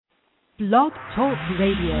Blog Talk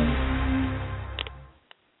Radio.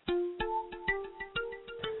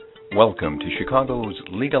 Welcome to Chicago's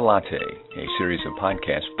Legal Latte, a series of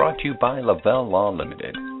podcasts brought to you by Lavelle Law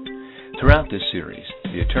Limited. Throughout this series,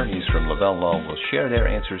 the attorneys from Lavelle Law will share their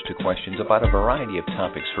answers to questions about a variety of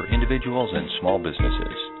topics for individuals and small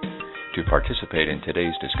businesses. To participate in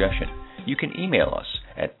today's discussion, you can email us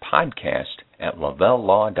at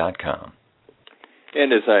podcast@lavellelaw.com.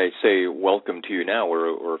 And as I say, welcome to you now.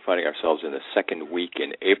 We're finding ourselves in the second week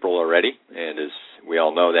in April already, and as we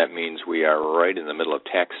all know, that means we are right in the middle of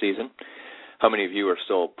tax season. How many of you are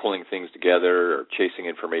still pulling things together or chasing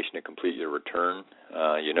information to complete your return?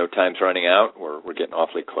 Time's running out. We're getting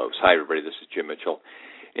awfully close. Hi, everybody. This is Jim Mitchell.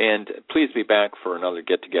 And please be back for another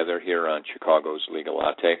get-together here on Chicago's Legal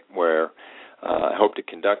Latte, where I hope to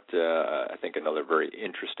conduct, I think, another very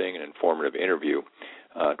interesting and informative interview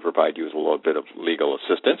to provide you with a little bit of legal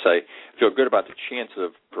assistance. I feel good about the chance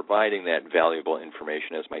of providing that valuable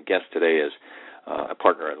information, as my guest today is a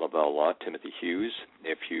partner at Lavelle Law, Timothy Hughes.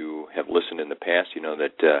 If you have listened in the past, you know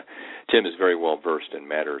that Tim is very well versed in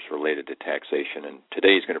matters related to taxation, and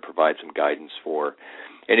today he's going to provide some guidance for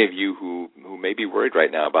any of you who may be worried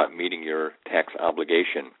right now about meeting your tax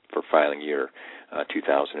obligation for filing year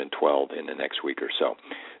 2012 in the next week or so.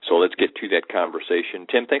 So let's get to that conversation.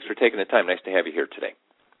 Tim, thanks for taking the time. Nice to have you here today.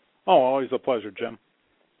 Oh, always a pleasure, Jim.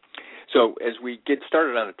 So as we get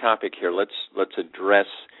started on the topic here, let's address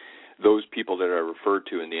those people that are referred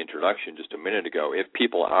to in the introduction just a minute ago. If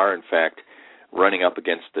people are, in fact, running up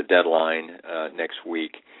against the deadline next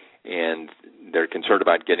week and they're concerned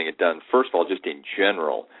about getting it done, first of all, just in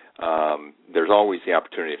general, there's always the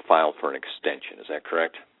opportunity to file for an extension. Is that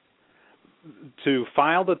correct? To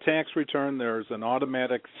file the tax return, there's an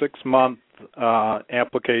automatic 6-month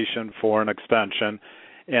application for an extension,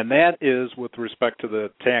 and that is with respect to the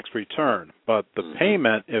tax return. But the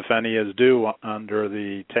payment, if any, is due under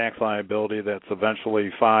the tax liability that's eventually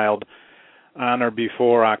filed on or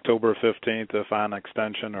before October 15th, if on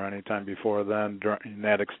extension, or any time before then during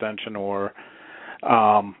that extension, or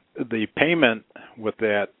the payment with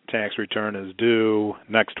that tax return is due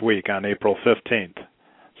next week on April 15th.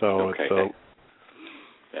 So okay.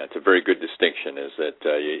 That's a very good distinction, is that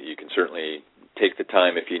you can certainly take the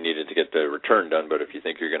time if you needed to get the return done, but if you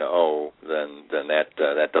think you're going to owe, then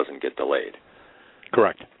that doesn't get delayed.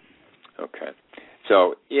 Correct. Okay.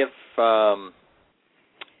 So if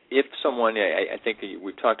someone, I think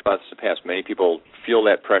we've talked about this in the past, many people feel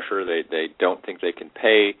that pressure, they don't think they can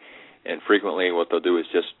pay, and frequently what they'll do is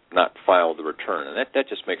just not file the return, and that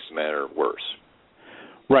just makes the matter worse.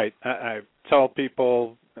 Right. I tell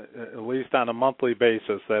people, at least on a monthly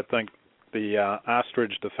basis, that I think the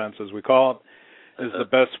ostrich defense, as we call it, is the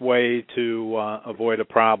best way to avoid a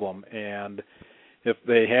problem. And if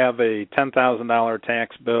they have a $10,000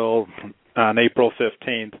 tax bill on April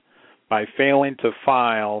 15th, by failing to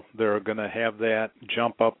file, they're going to have that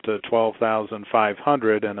jump up to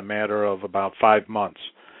 $12,500 in a matter of about 5 months.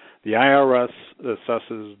 The IRS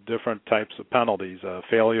assesses different types of penalties, a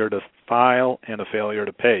failure to file and a failure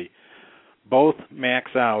to pay. Both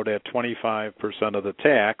max out at 25% of the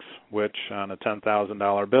tax, which on a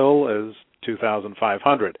 $10,000 bill is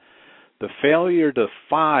 $2,500. The failure to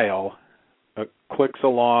file clicks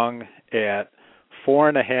along at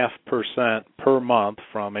 4.5% per month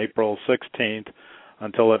from April 16th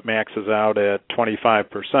until it maxes out at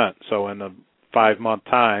 25%. So in a 5-month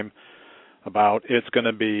time, it's going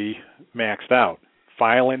to be maxed out.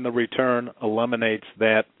 Filing the return eliminates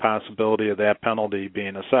that possibility of that penalty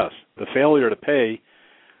being assessed. The failure to pay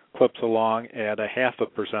clips along at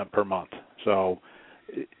 0.5% per month. So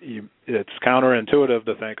it's counterintuitive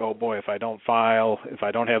to think, oh boy, if I don't file, if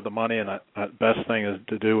I don't have the money, and the best thing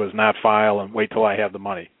to do is not file and wait till I have the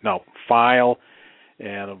money. No, file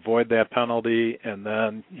and avoid that penalty, and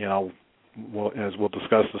then, as we'll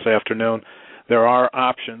discuss this afternoon, there are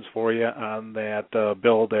options for you on that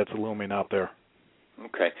bill that's looming out there.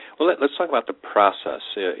 Okay. Well, let's talk about the process.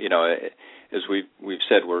 As we've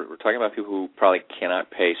said, we're talking about people who probably cannot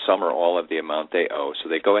pay some or all of the amount they owe, so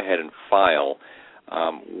they go ahead and file.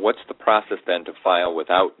 What's the process then to file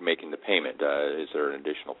without making the payment? Is there an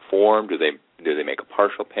additional form? Do they make a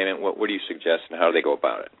partial payment? What do you suggest, and how do they go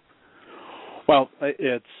about it? Well,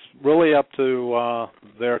 it's really up to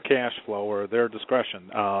their cash flow or their discretion.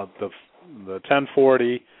 The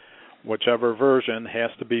 1040, whichever version,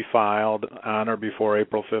 has to be filed on or before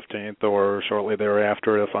April 15th or shortly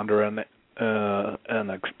thereafter if under an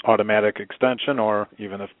automatic extension, or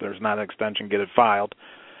even if there's not an extension, get it filed.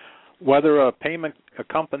 Whether a payment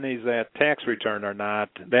accompanies that tax return or not,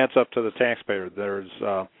 that's up to the taxpayer. There's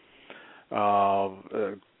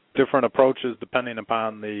different approaches depending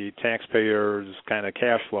upon the taxpayer's kind of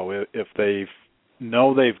cash flow. If they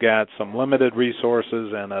know they've got some limited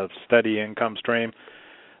resources and a steady income stream,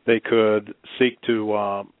 they could seek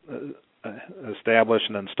to establish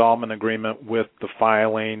an installment agreement with the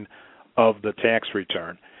filing of the tax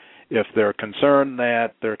return. If they're concerned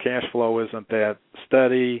that their cash flow isn't that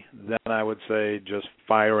steady, then I would say just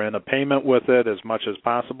fire in a payment with it as much as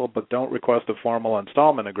possible, but don't request a formal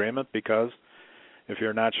installment agreement, because if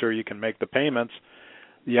you're not sure you can make the payments,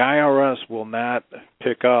 the IRS will not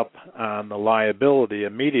pick up on the liability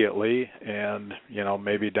immediately, and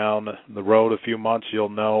maybe down the road a few months you'll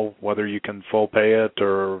know whether you can full pay it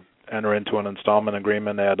or enter into an installment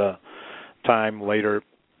agreement at a time later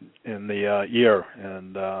in the year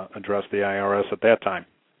and address the IRS at that time.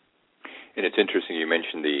 And it's interesting you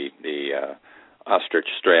mentioned the ostrich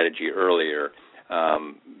strategy earlier.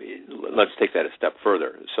 Let's take that a step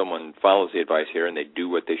further. Someone follows the advice here and they do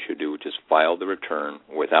what they should do, which is file the return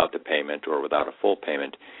without the payment or without a full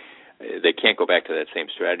payment. They can't go back to that same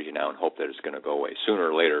strategy now and hope that it's going to go away. Sooner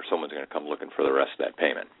or later, someone's going to come looking for the rest of that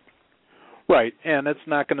payment. Right, and it's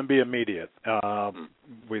not going to be immediate.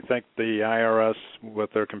 We think the IRS,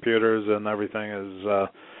 with their computers and everything, is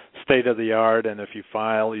state-of-the-art, and if you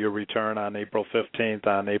file your return on April 15th,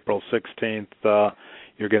 on April 16th,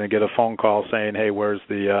 you're going to get a phone call saying, hey, where's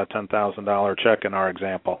the $10,000 check in our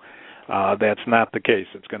example? That's not the case.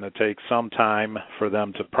 It's going to take some time for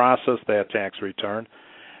them to process that tax return,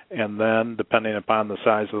 and then, depending upon the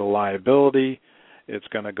size of the liability, it's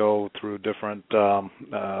going to go through different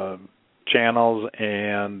channels,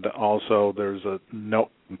 and also there's a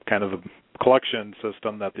kind of a collection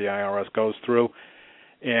system that the IRS goes through,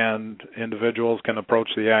 and individuals can approach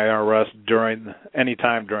the IRS any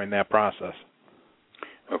time during that process.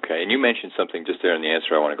 Okay, and you mentioned something just there in the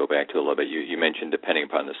answer I want to go back to a little bit. You mentioned depending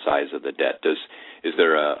upon the size of the debt. Is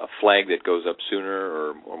there a flag that goes up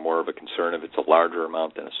sooner or more of a concern if it's a larger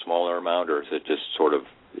amount than a smaller amount, or is it just sort of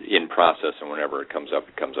in process and whenever it comes up,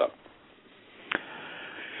 it comes up?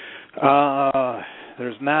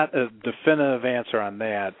 There's not a definitive answer on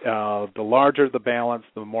that. The larger the balance,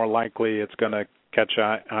 the more likely it's going to catch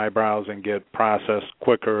eyebrows and get processed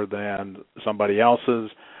quicker than somebody else's.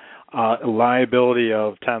 A liability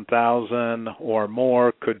of $10,000 or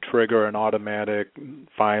more could trigger an automatic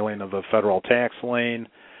filing of a federal tax lien,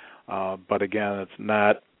 but again, it's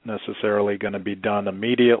not necessarily going to be done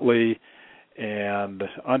immediately. And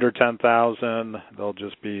under $10,000, there'll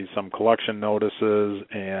just be some collection notices,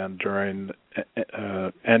 and during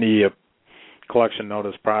any collection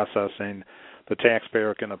notice processing, the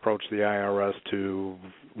taxpayer can approach the IRS to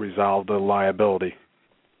resolve the liability.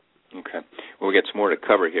 Okay. Well, we got some more to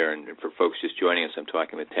cover here, and for folks just joining us, I'm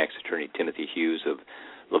talking with tax attorney Timothy Hughes of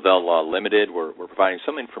Lavelle Law Limited. We're providing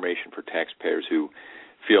some information for taxpayers who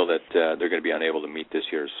feel that they're going to be unable to meet this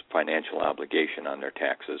year's financial obligation on their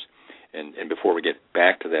taxes. And before we get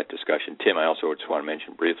back to that discussion, Tim, I also just want to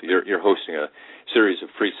mention briefly, you're hosting a series of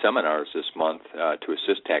free seminars this month to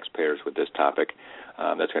assist taxpayers with this topic.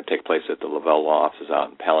 That's going to take place at the Lavelle Law offices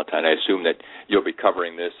out in Palatine. I assume that you'll be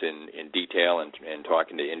covering this in detail and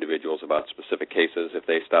talking to individuals about specific cases if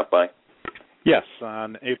they stop by? Yes,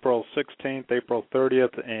 on April 16th, April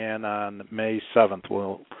 30th, and on May 7th,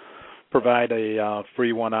 we'll provide a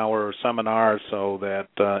free 1-hour seminar so that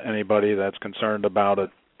anybody that's concerned about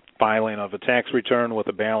a filing of a tax return with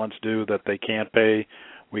a balance due that they can't pay,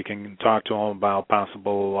 we can talk to them about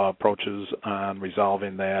possible approaches on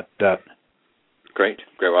resolving that debt. Great.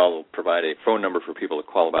 Well, I'll provide a phone number for people to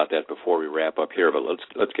call about that before we wrap up here. But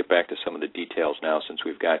let's get back to some of the details now, since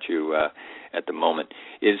we've got you at the moment.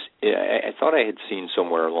 I thought I had seen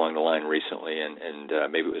somewhere along the line recently, and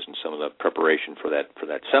maybe it was in some of the preparation for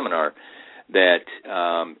that seminar, that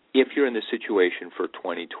if you're in the situation for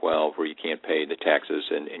 2012 where you can't pay the taxes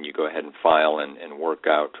and you go ahead and file and work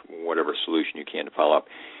out whatever solution you can to follow up,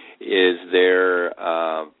 is there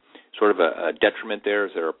sort of a detriment there?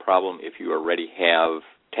 Is there a problem if you already have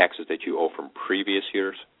taxes that you owe from previous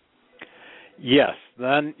years? Yes.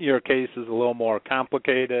 Then your case is a little more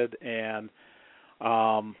complicated, and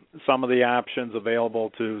some of the options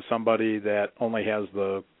available to somebody that only has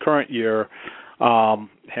the current year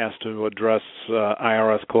has to address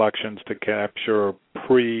IRS collections to capture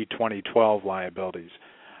pre-2012 liabilities.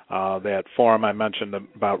 That form I mentioned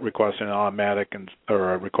about requesting an automatic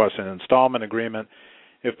or requesting an installment agreement,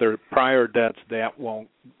 if there are prior debts, that won't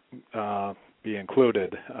be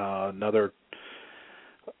included. Another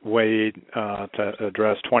way to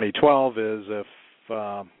address 2012 is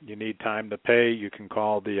if you need time to pay, you can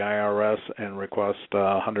call the IRS and request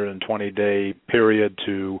a 120-day period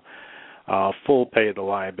to full pay of the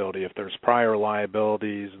liability. If there's prior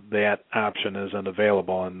liabilities, that option isn't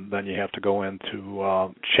available, and then you have to go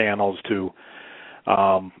into channels to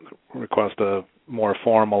request a more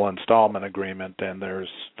formal installment agreement, and there's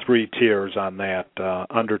 3 tiers on that,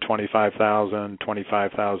 under $25,000,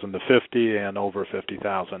 $25,000 to $50,000, and over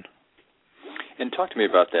 $50,000. And talk to me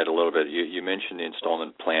about that a little bit. You mentioned the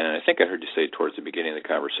installment plan, and I think I heard you say towards the beginning of the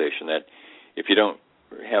conversation that if you don't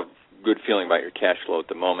have good feeling about your cash flow at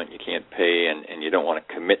the moment, you can't pay, and you don't want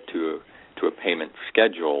to commit to a payment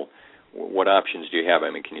schedule, what options do you have? I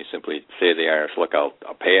mean, can you simply say to the IRS, look, I'll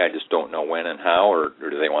pay, I just don't know when and how, or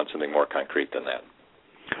do they want something more concrete than that?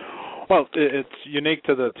 Well, it's unique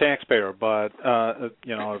to the taxpayer, but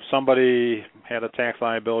if somebody had a tax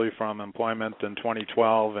liability from employment in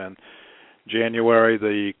 2012 and January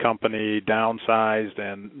the company downsized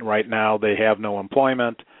and right now they have no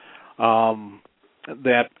employment,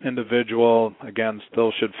 that individual, again,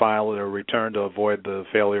 still should file their return to avoid the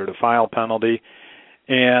failure to file penalty,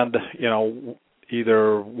 and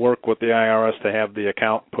either work with the IRS to have the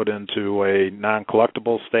account put into a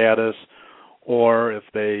non-collectible status, or if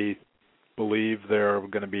they believe they're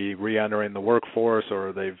going to be re-entering the workforce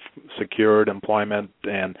or they've secured employment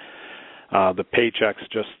and the paychecks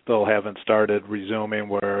just still haven't started resuming,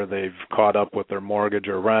 where they've caught up with their mortgage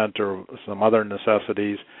or rent or some other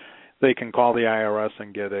necessities, they can call the IRS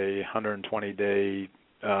and get a 120-day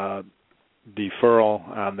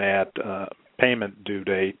deferral on that payment due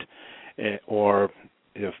date, or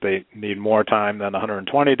if they need more time than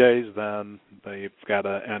 120 days, then they've got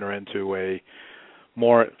to enter into a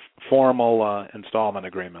more formal installment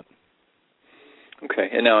agreement. Okay,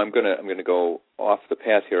 and now I'm gonna go off the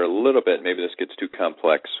path here a little bit. Maybe this gets too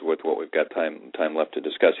complex with what we've got time left to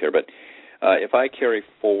discuss here. But if I carry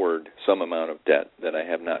forward some amount of debt that I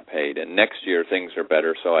have not paid, and next year things are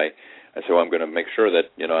better, so I'm going to make sure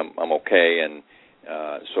that I'm okay. And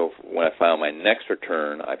so when I file my next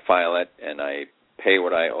return, I file it and I pay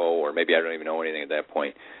what I owe, or maybe I don't even owe anything at that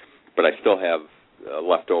point, but I still have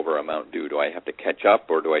leftover amount due. Do I have to catch up,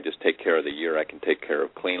 or do I just take care of the year I can take care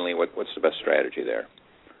of cleanly? What's the best strategy there?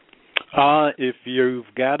 If you've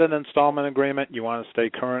got an installment agreement, you want to stay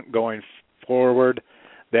current going forward.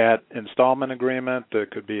 That installment agreement,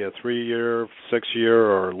 it could be a 3-year,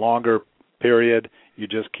 6-year, or longer period. You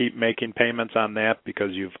just keep making payments on that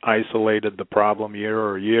because you've isolated the problem year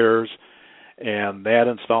or years, and that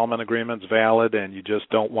installment agreement's valid, and you just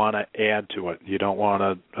don't want to add to it. You don't want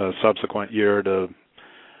a subsequent year to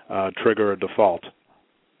trigger a default.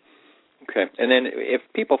 Okay. And then if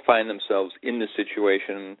people find themselves in this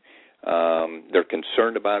situation, they're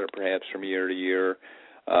concerned about it perhaps from year to year,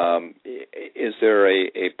 is there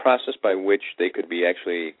a process by which they could be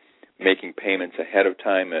actually making payments ahead of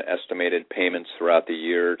time, estimated payments throughout the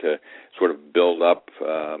year to sort of build up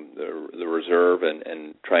the reserve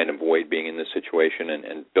and try and avoid being in this situation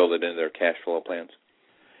and build it into their cash flow plans?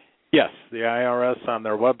 Yes, the IRS on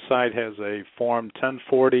their website has a Form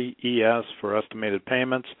 1040-ES for estimated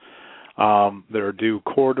payments. They're due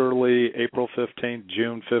quarterly, April 15th,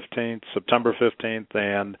 June 15th, September 15th,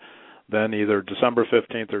 and then either December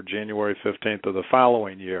 15th or January 15th of the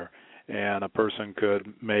following year. And a person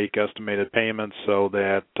could make estimated payments so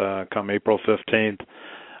that come April 15th,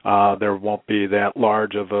 there won't be that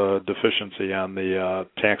large of a deficiency on the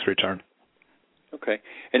tax return. Okay.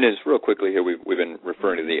 And as real quickly here, we've been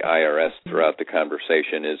referring to the IRS throughout the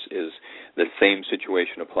conversation. Is the same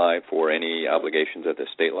situation apply for any obligations at the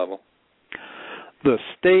state level? The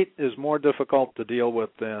state is more difficult to deal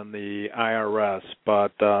with than the IRS,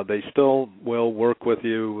 but they still will work with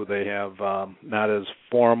you. They have not as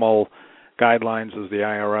formal guidelines as the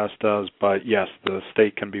IRS does, but yes, the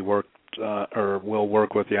state can be worked or will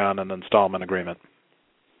work with you on an installment agreement.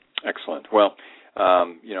 Excellent. Well,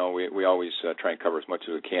 we always try and cover as much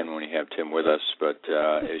as we can when we have Tim with us, but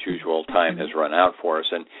as usual, time has run out for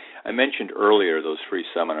us. And I mentioned earlier those free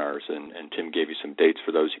seminars, and Tim gave you some dates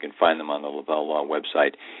for those. You can find them on the Lavelle Law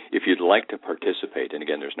website. If you'd like to participate, and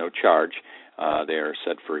again, there's no charge. They are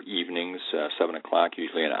set for evenings, 7 o'clock,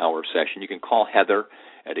 usually an hour session. You can call Heather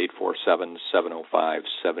at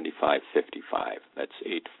 847-705-7555. That's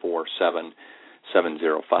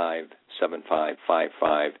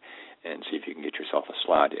 847-705-7555. And see if you can get yourself a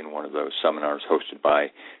slot in one of those seminars hosted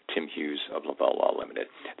by Tim Hughes of Lavelle Law Limited.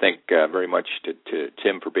 Thank very much to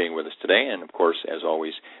Tim for being with us today, and, of course, as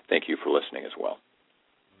always, thank you for listening as well.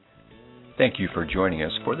 Thank you for joining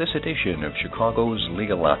us for this edition of Chicago's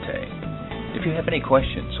Legal Latte. If you have any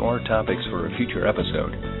questions or topics for a future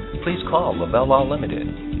episode, please call Lavelle Law Limited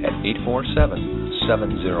at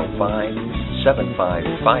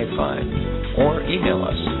 847-705-7555 or email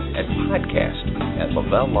us at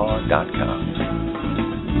podcast@lavellaw.com.